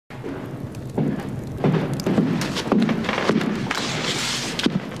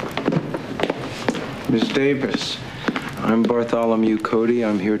Miss Davis, I'm Bartholomew Cody.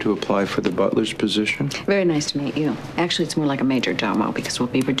 I'm here to apply for the butler's position. Very nice to meet you. Actually, it's more like a major domo because we'll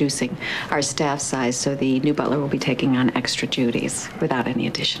be reducing our staff size, so the new butler will be taking on extra duties without any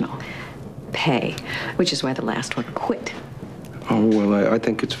additional pay, which is why the last one quit. Oh, well, I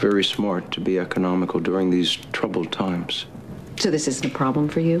think it's very smart to be economical during these troubled times. So this isn't a problem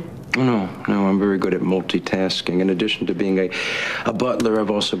for you? No, I'm very good at multitasking. In addition to being a butler,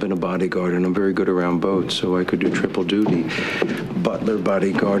 I've also been a bodyguard, and I'm very good around boats, so I could do triple duty. Butler,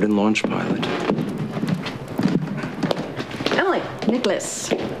 bodyguard, and launch pilot. Emily, Nikolas.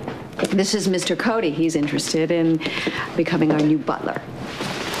 This is Mr. Cody. He's interested in becoming our new butler.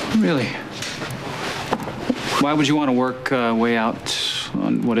 Really? Why would you want to work way out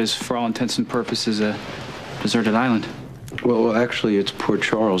on what is, for all intents and purposes, a deserted island? Well, actually, it's Port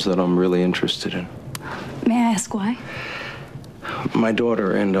Charles that I'm really interested in. May I ask why? My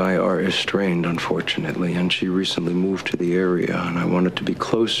daughter and I are estranged, unfortunately, and she recently moved to the area, and I wanted to be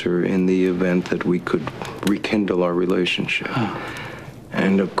closer in the event that we could rekindle our relationship. Oh.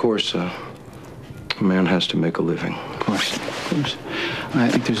 And, of course, a man has to make a living. Of course. I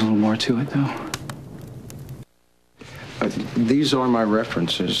think there's a little more to it, though. These are my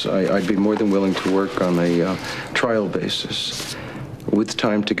references. I'd be more than willing to work on a trial basis. With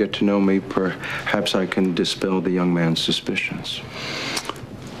time to get to know me, perhaps I can dispel the young man's suspicions.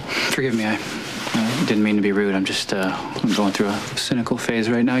 Forgive me, I didn't mean to be rude. I'm just I'm going through a cynical phase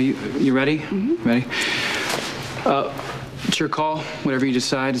right now. You ready? Mm-hmm. Ready? It's your call. Whatever you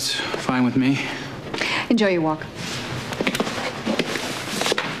decide, it's fine with me. Enjoy your walk.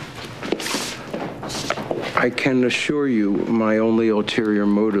 I can assure you my only ulterior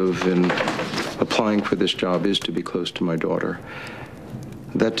motive in applying for this job is to be close to my daughter.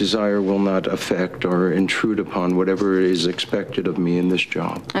 That desire will not affect or intrude upon whatever is expected of me in this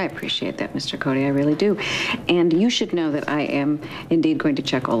job. I appreciate that, Mr. Cody. I really do. And you should know that I am indeed going to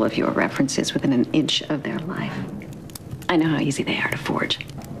check all of your references within an inch of their life. I know how easy they are to forge.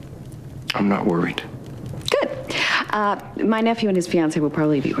 I'm not worried. Good. My nephew and his fiancée will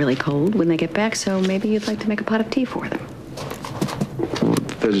probably be really cold when they get back, so maybe you'd like to make a pot of tea for them. Well,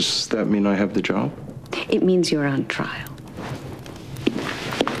 does that mean I have the job? It means you're on trial.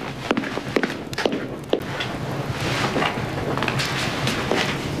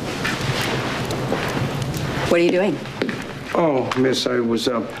 What are you doing? Oh, miss, I was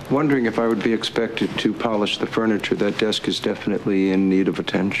wondering if I would be expected to polish the furniture. That desk is definitely in need of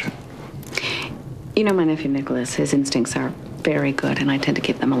attention. You know my nephew Nikolas, his instincts are very good, and I tend to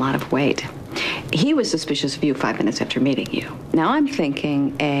give them a lot of weight. He was suspicious of you 5 minutes after meeting you. Now I'm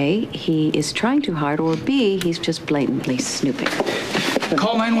thinking, A, he is trying too hard, or B, he's just blatantly snooping.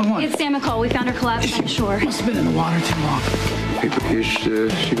 Call 911. It's Sam McCall. We found her collapsed on the shore. Must have been in the water too long. Hey, is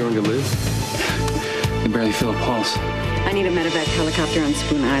she going to live? I can barely feel a pulse. I need a medevac helicopter on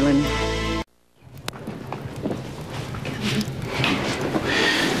Spoon Island.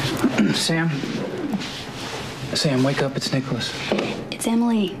 Sam, wake up. It's Nikolas. It's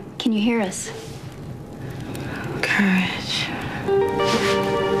Emily. Can you hear us? Courage.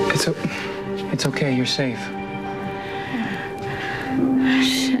 It's okay. You're safe.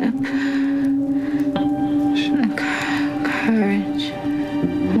 Ship. Courage.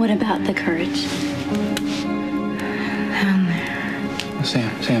 What about the courage? Down there.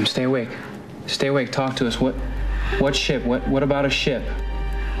 Sam, stay awake. Stay awake. Talk to us. What ship? What about a ship?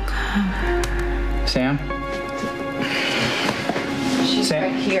 Sam? She's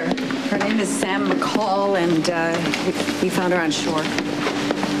right here. Her name is Sam McCall, and we found her on shore. I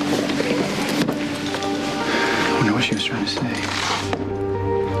wonder what she was trying to say.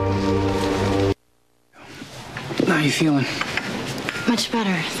 How are you feeling? Much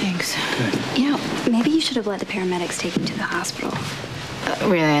better, thanks. Good. You know, maybe you should have let the paramedics take you to the hospital.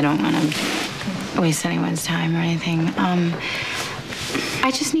 Really, I don't want to waste anyone's time or anything. I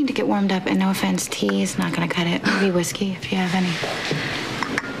just need to get warmed up, and no offense, tea is not going to cut it. Maybe whiskey, if you have any.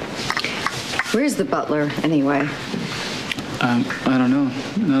 Where's the butler, anyway? I don't know.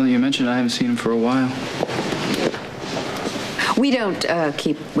 Now that you mentioned it, I haven't seen him for a while. We don't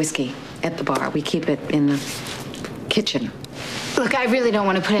keep whiskey at the bar. We keep it in the kitchen. Look, I really don't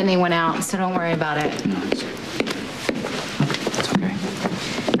want to put anyone out, so don't worry about it. No, it's okay.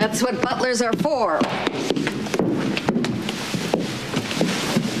 That's what butlers are for.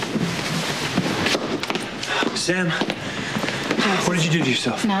 Sam, what did you do to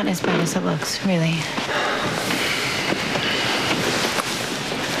yourself? Not as bad as it looks, really.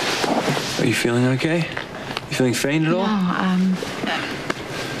 Are you feeling okay? You feeling faint at all? No,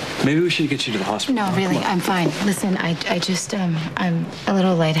 Maybe we should get you to the hospital. No, really, I'm fine. Listen, I just, I'm a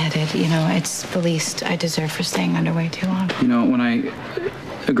little lightheaded. You know, it's the least I deserve for staying under way too long. You know, when I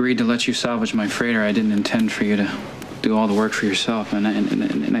agreed to let you salvage my freighter, I didn't intend for you to do all the work for yourself, and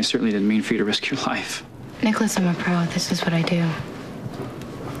I certainly didn't mean for you to risk your life. Nicholas, I'm a pro. This is what I do.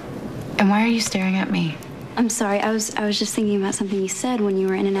 And why are you staring at me? I'm sorry, I was just thinking about something you said when you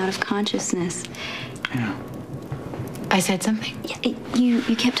were in and out of consciousness. Yeah. I said something? Yeah,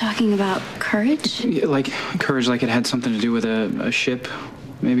 you kept talking about courage? Yeah, like courage, like it had something to do with a ship,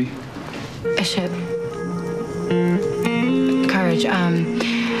 maybe? A ship. Courage.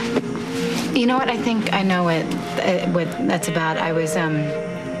 You know what? I think I know what that's about. I was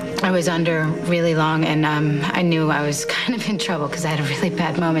under really long, and I knew I was kind of in trouble because I had a really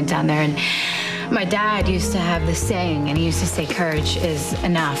bad moment down there. And my dad used to have this saying, and he used to say, "Courage is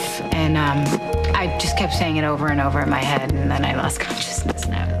enough." And I just kept saying it over and over in my head, and then I lost consciousness,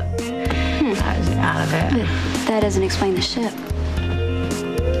 and I was out of it. But that doesn't explain the ship.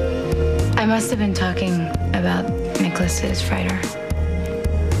 I must have been talking about Nikolas's freighter.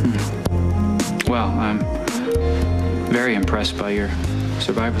 Well, I'm very impressed by your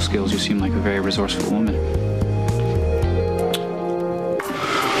survival skills. You seem like a very resourceful woman.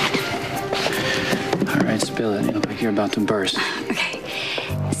 All right, spill it. You look like you're about to burst. Okay.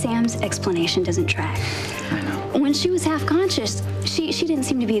 Sam's explanation doesn't track. I know. When she was half conscious, she didn't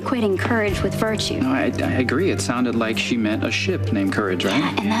seem to be equating courage with virtue. No, I agree. It sounded like she meant a ship named Courage, right?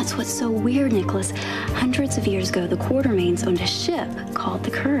 Yeah, and that's what's so weird, Nikolas. Hundreds of years ago, the Quartermaines owned a ship called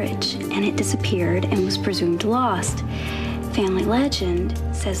the Courage, and it disappeared and was presumed lost. Family legend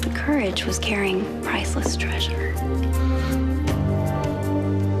says the Courage was carrying priceless treasure.